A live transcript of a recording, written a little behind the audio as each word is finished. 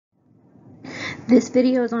This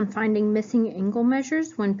video is on finding missing angle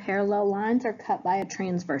measures when parallel lines are cut by a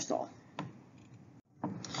transversal.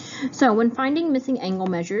 So when finding missing angle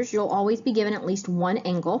measures, you'll always be given at least one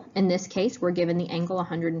angle. In this case, we're given the angle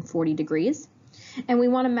 140 degrees, and we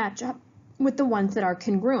want to match up with the ones that are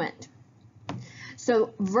congruent.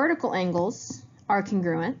 So vertical angles are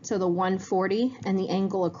congruent, so the 140 and the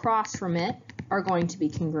angle across from it are going to be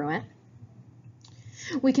congruent.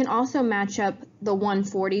 We can also match up the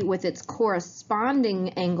 140 with its corresponding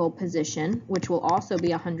angle position, which will also be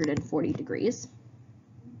 140 degrees.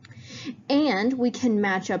 And we can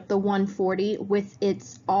match up the 140 with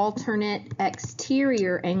its alternate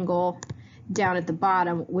exterior angle down at the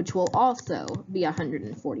bottom, which will also be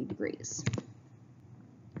 140 degrees.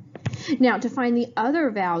 Now, to find the other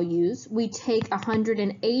values, we take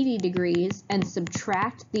 180 degrees and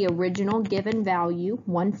subtract the original given value,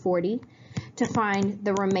 140, to find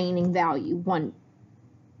the remaining value,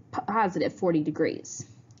 positive 40 degrees.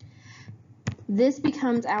 This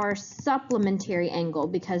becomes our supplementary angle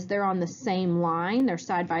because they're on the same line, they're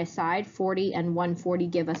side by side. 40 and 140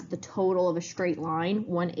 give us the total of a straight line,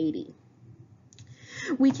 180.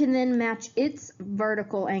 We can then match its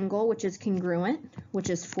vertical angle, which is congruent, which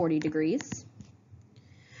is 40 degrees.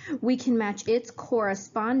 We can match its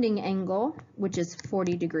corresponding angle, which is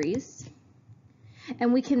 40 degrees.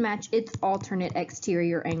 And we can match its alternate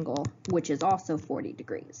exterior angle, which is also 40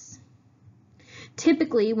 degrees.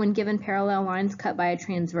 Typically, when given parallel lines cut by a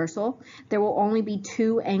transversal, there will only be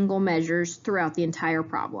two angle measures throughout the entire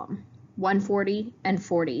problem, 140 and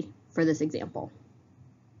 40 for this example.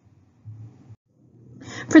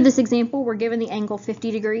 For this example, we're given the angle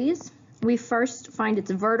 50 degrees. We first find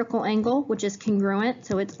its vertical angle, which is congruent,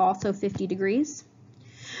 so it's also 50 degrees.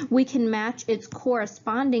 We can match its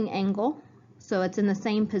corresponding angle, so it's in the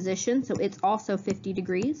same position, so it's also 50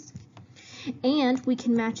 degrees. And we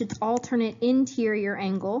can match its alternate interior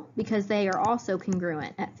angle because they are also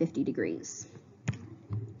congruent at 50 degrees.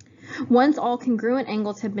 Once all congruent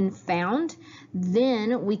angles have been found,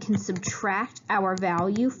 then we can subtract our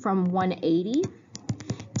value from 180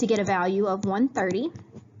 to get a value of 130,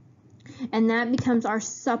 and that becomes our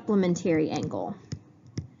supplementary angle.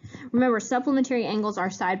 Remember, supplementary angles are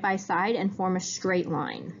side by side and form a straight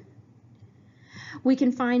line. We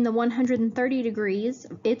can find the 130 degrees,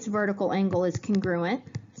 its vertical angle is congruent,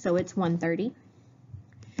 so it's 130.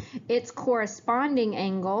 Its corresponding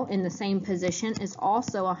angle in the same position is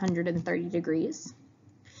also 130 degrees.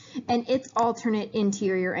 And its alternate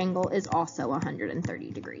interior angle is also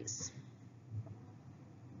 130 degrees.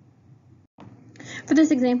 For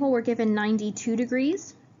this example, we're given 92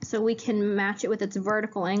 degrees, so we can match it with its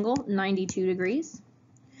vertical angle, 92 degrees.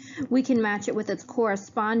 We can match it with its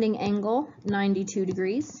corresponding angle, 92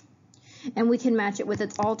 degrees, and we can match it with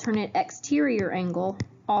its alternate exterior angle,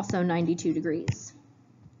 also 92 degrees.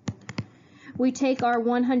 We take our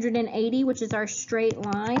 180, which is our straight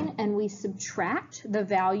line, and we subtract the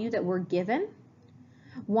value that we're given.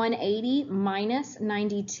 180 minus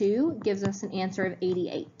 92 gives us an answer of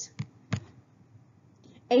 88.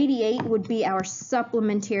 88 would be our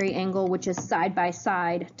supplementary angle, which is side by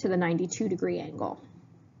side to the 92 degree angle.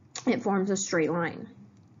 It forms a straight line.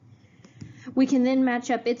 We can then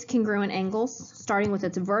match up its congruent angles, starting with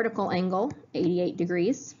its vertical angle, 88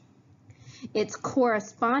 degrees, its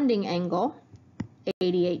corresponding angle,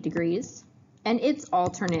 88 degrees, and its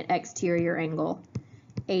alternate exterior angle,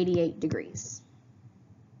 88 degrees.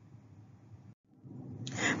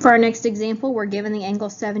 For our next example, we're given the angle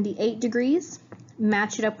 78 degrees.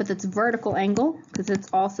 Match it up with its vertical angle, because it's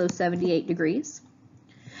also 78 degrees.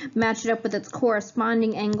 Match it up with its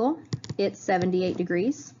corresponding angle, it's 78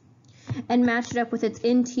 degrees. And match it up with its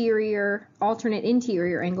alternate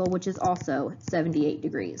interior angle, which is also 78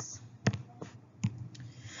 degrees.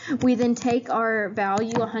 We then take our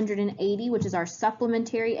value 180, which is our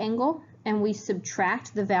supplementary angle, and we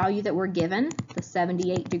subtract the value that we're given, the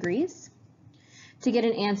 78 degrees, to get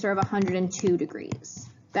an answer of 102 degrees.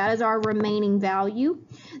 That is our remaining value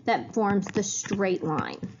that forms the straight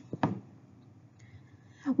line.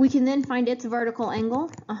 We can then find its vertical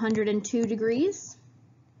angle, 102 degrees,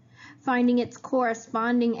 finding its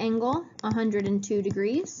corresponding angle, 102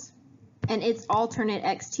 degrees, and its alternate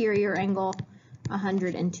exterior angle,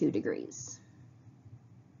 102 degrees.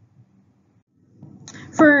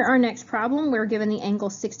 For our next problem, we're given the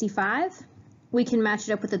angle 65. We can match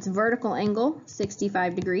it up with its vertical angle,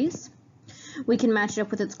 65 degrees. We can match it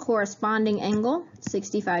up with its corresponding angle,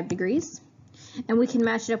 65 degrees. And we can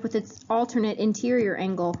match it up with its alternate interior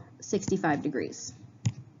angle, 65 degrees.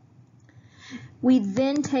 We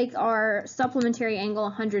then take our supplementary angle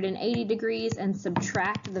 180 degrees and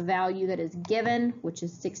subtract the value that is given, which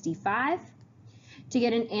is 65. to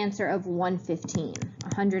get an answer of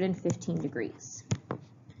 115 degrees.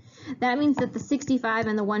 That means that the 65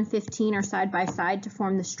 and the 115 are side by side to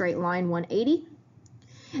form the straight line 180.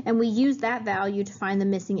 And we use that value to find the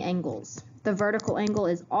missing angles. The vertical angle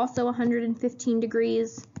is also 115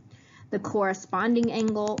 degrees. The corresponding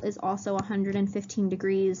angle is also 115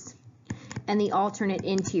 degrees. And the alternate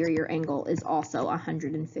interior angle is also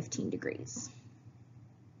 115 degrees.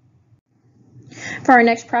 For our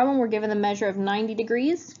next problem, we're given the measure of 90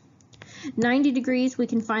 degrees. 90 degrees, we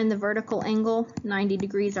can find the vertical angle. 90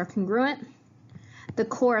 degrees are congruent. The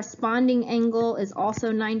corresponding angle is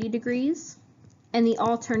also 90 degrees. And the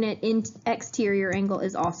alternate exterior angle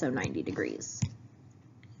is also 90 degrees.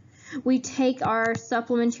 We take our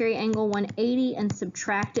supplementary angle 180 and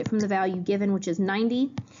subtract it from the value given, which is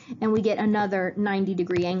 90, and we get another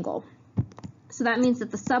 90-degree angle. So that means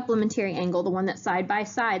that the supplementary angle, the one that's side by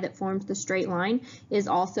side that forms the straight line, is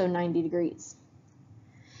also 90 degrees.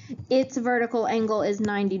 Its vertical angle is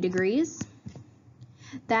 90 degrees.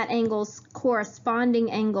 That angle's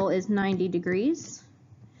corresponding angle is 90 degrees.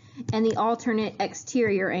 And the alternate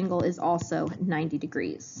exterior angle is also 90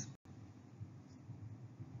 degrees.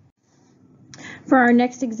 For our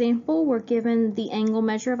next example, we're given the angle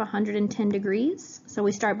measure of 110 degrees. So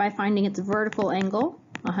we start by finding its vertical angle,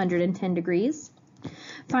 110 degrees.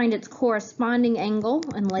 Find its corresponding angle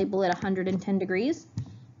and label it 110 degrees.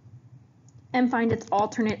 And find its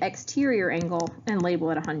alternate exterior angle and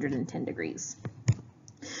label it 110 degrees.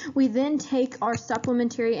 We then take our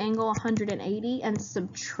supplementary angle 180 and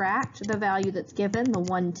subtract the value that's given, the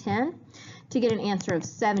 110, to get an answer of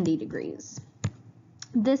 70 degrees.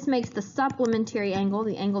 This makes the supplementary angle,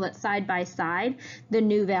 the angle that's side by side, the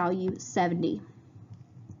new value 70.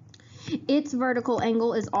 Its vertical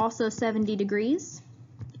angle is also 70 degrees.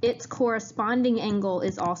 Its corresponding angle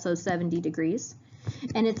is also 70 degrees.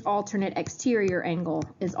 And its alternate exterior angle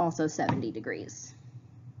is also 70 degrees.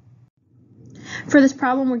 For this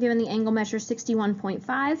problem, we're given the angle measure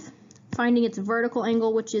 61.5, finding its vertical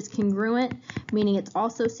angle, which is congruent, meaning it's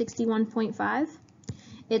also 61.5.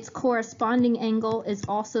 Its corresponding angle is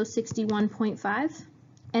also 61.5,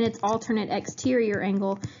 and its alternate exterior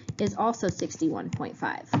angle is also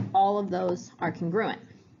 61.5. All of those are congruent.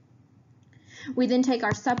 We then take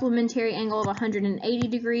our supplementary angle of 180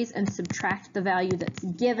 degrees and subtract the value that's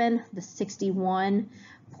given, the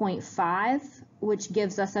 61.5, which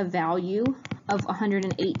gives us a value of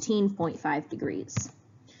 118.5 degrees.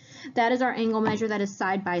 That is our angle measure that is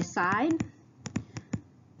side by side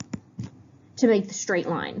to make the straight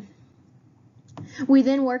line. We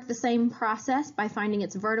then work the same process by finding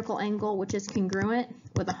its vertical angle, which is congruent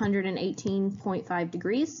with 118.5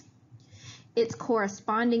 degrees. Its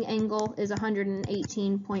corresponding angle is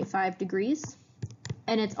 118.5 degrees,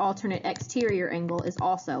 and its alternate exterior angle is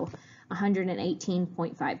also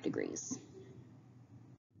 118.5 degrees.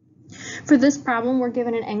 For this problem, we're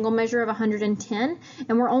given an angle measure of 110,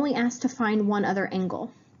 and we're only asked to find one other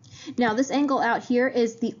angle. Now, this angle out here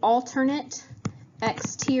is the alternate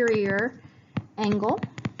exterior angle.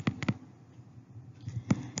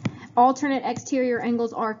 Alternate exterior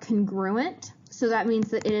angles are congruent, so that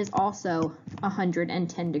means that it is also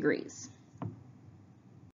 110 degrees.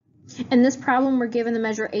 In this problem, we're given the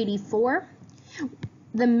measure 84.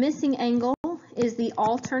 The missing angle is the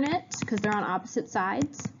alternate, because they're on opposite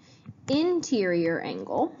sides, interior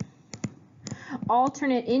angle.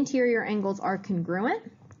 Alternate interior angles are congruent,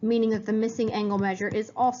 meaning that the missing angle measure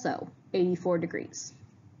is also 84 degrees.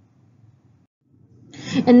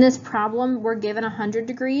 In this problem, we're given 100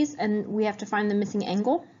 degrees and we have to find the missing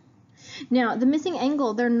angle. Now, the missing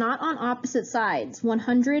angle, they're not on opposite sides.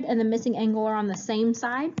 100 and the missing angle are on the same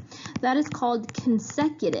side. That is called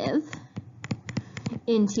consecutive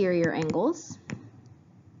interior angles.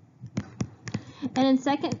 And in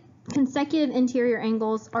consecutive interior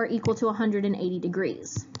angles are equal to 180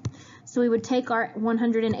 degrees. So we would take our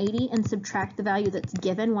 180 and subtract the value that's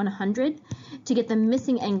given, 100, to get the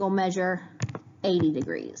missing angle measure, 80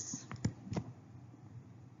 degrees.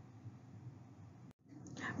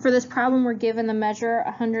 For this problem, we're given the measure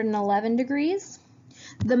 111 degrees.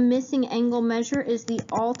 The missing angle measure is the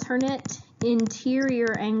alternate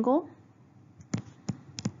interior angle.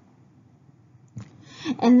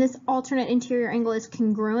 And this alternate interior angle is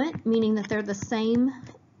congruent, meaning that they're the same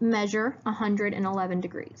measure, 111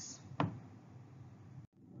 degrees.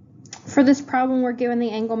 For this problem, we're given the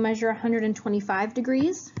angle measure 125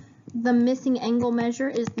 degrees. The missing angle measure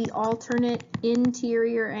is the alternate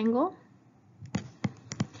interior angle.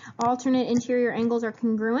 Alternate interior angles are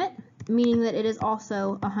congruent, meaning that it is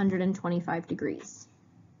also 125 degrees.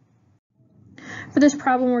 For this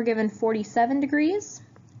problem, we're given 47 degrees.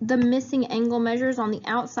 the missing angle measures on the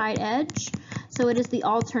outside edge, so it is the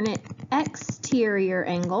alternate exterior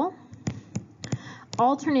angle.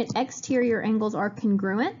 Alternate exterior angles are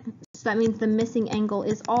congruent, so that means the missing angle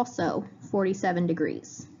is also 47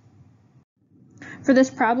 degrees. For this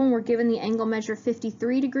problem, we're given the angle measure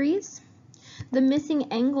 53 degrees. The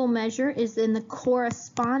missing angle measure is in the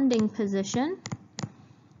corresponding position.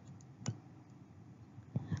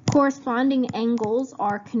 Corresponding angles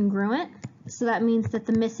are congruent, so that means that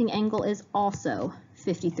the missing angle is also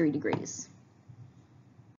 53 degrees.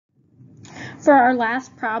 For our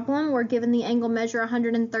last problem, we're given the angle measure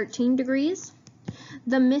 113 degrees.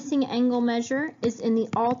 The missing angle measure is in the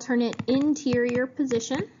alternate interior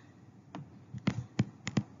position.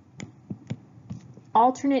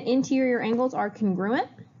 Alternate interior angles are congruent,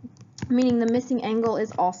 meaning the missing angle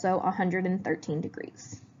is also 113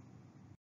 degrees.